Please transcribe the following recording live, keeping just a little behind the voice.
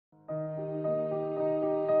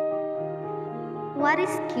What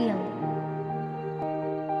is guilt?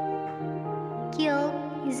 Guilt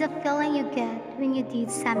is a feeling you get when you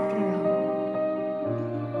did something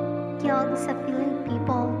wrong. Guilt is a feeling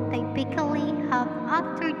people typically have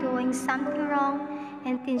after doing something wrong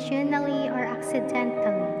intentionally or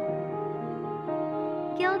accidentally.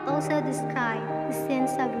 Guilt also describes a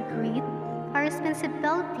sense of regret or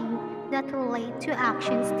responsibility that relate to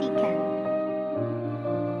actions taken.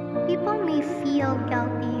 People may feel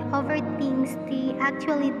guilty over things they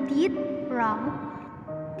actually did wrong,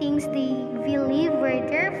 things they believe were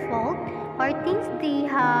their fault, or things they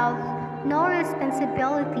have no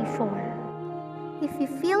responsibility for. If you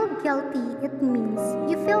feel guilty, it means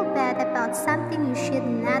you feel bad about something you should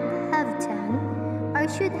not have done or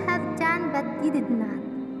should have done but did not.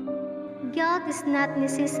 Guilt is not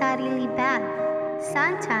necessarily bad.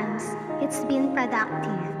 Sometimes it's been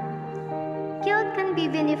productive. Guilt can be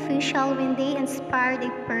beneficial when they inspire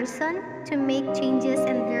a person to make changes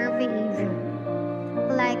in their behavior.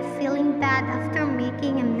 Like feeling bad after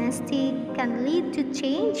making a mistake can lead to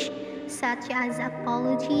change, such as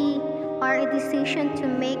apology or a decision to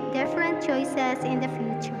make different choices in the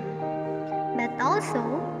future. But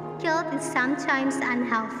also, guilt is sometimes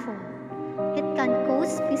unhelpful. It can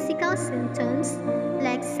cause physical symptoms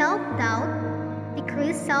like self-doubt,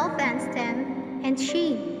 decreased self-esteem, and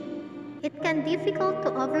shame. It can be difficult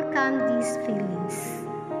to overcome these feelings.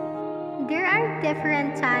 There are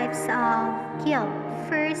different types of guilt.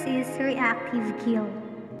 First is reactive guilt.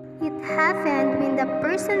 It happens when the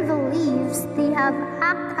person believes they have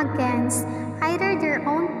acted against either their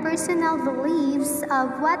own personal beliefs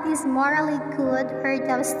of what is morally good or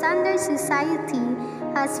the standard society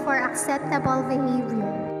has for acceptable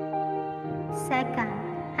behavior. Second,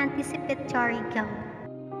 anticipatory guilt.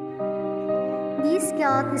 This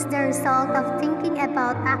guilt is the result of thinking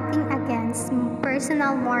about acting against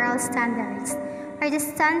personal moral standards or the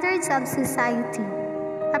standards of society.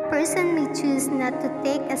 A person may choose not to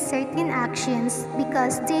take a certain actions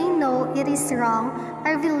because they know it is wrong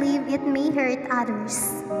or believe it may hurt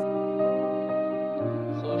others.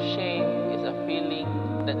 So shame is a feeling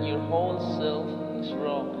that your whole self is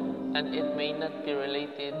wrong and it may not be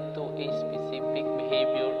related to a specific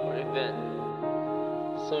behavior or event.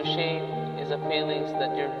 So shame is a feeling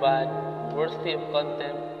that you're bad, worthy of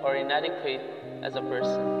contempt, or inadequate as a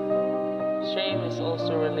person. Shame is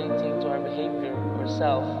also relating to our behavior or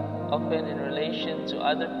self, often in relation to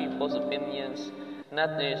other people's opinions,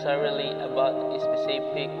 not necessarily about a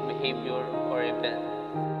specific behavior or event.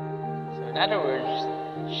 So in other words,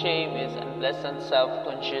 shame is unpleasant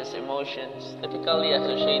self-conscious emotions typically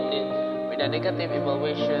associated with the negative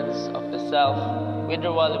evaluations of the self,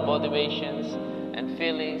 withdrawal motivations, and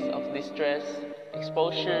feelings of distress,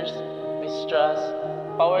 exposures, mistrust,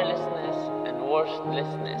 powerlessness, and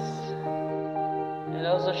worthlessness. And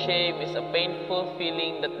also shame is a painful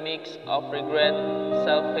feeling that mix of regret,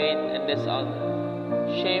 self-hate, and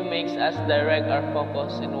dishonor. Shame makes us direct our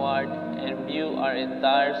focus inward and view our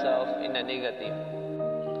entire self in the negative.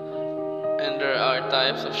 And there are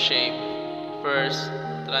types of shame. First,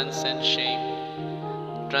 transient shame.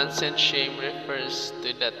 Transient shame refers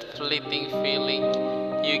to that fleeting feeling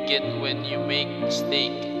you get when you make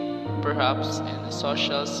mistake, perhaps in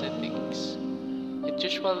social settings. It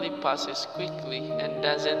usually passes quickly and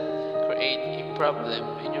doesn't create a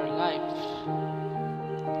problem in your life.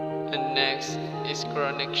 And next is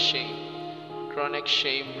chronic shame. Chronic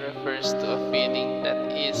shame refers to a feeling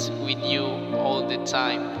that is with you all the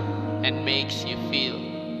time and makes you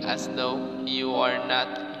feel as though you are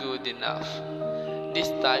not good enough. This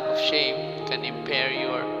type of shame can impair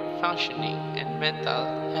your functioning and mental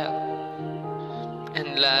health.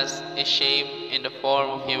 And last is shame in the form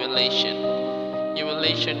of humiliation.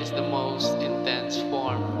 Humiliation is the most intense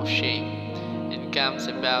form of shame and comes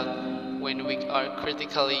about when we are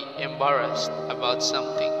critically embarrassed about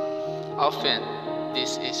something. Often,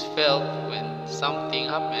 this is felt when something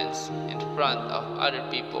happens in front of other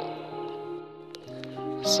people.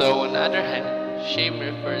 So, on the other hand, shame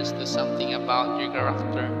refers to something about your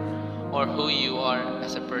character or who you are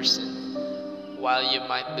as a person. While you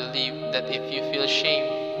might believe that if you feel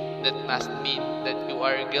shame, that must mean that you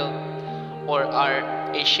are guilty or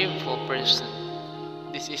are a shameful person,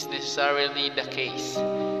 this is necessarily the case.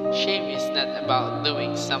 Shame is not about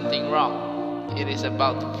doing something wrong. It is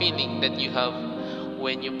about the feeling that you have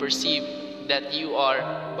when you perceive that you are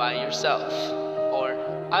by yourself or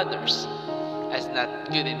others as not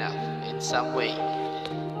good enough in some way.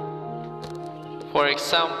 For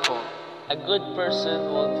example, a good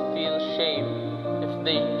person will feel shame if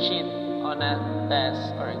they cheat on a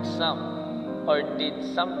test or exam or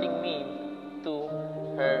did something mean to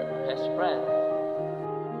her or his friend.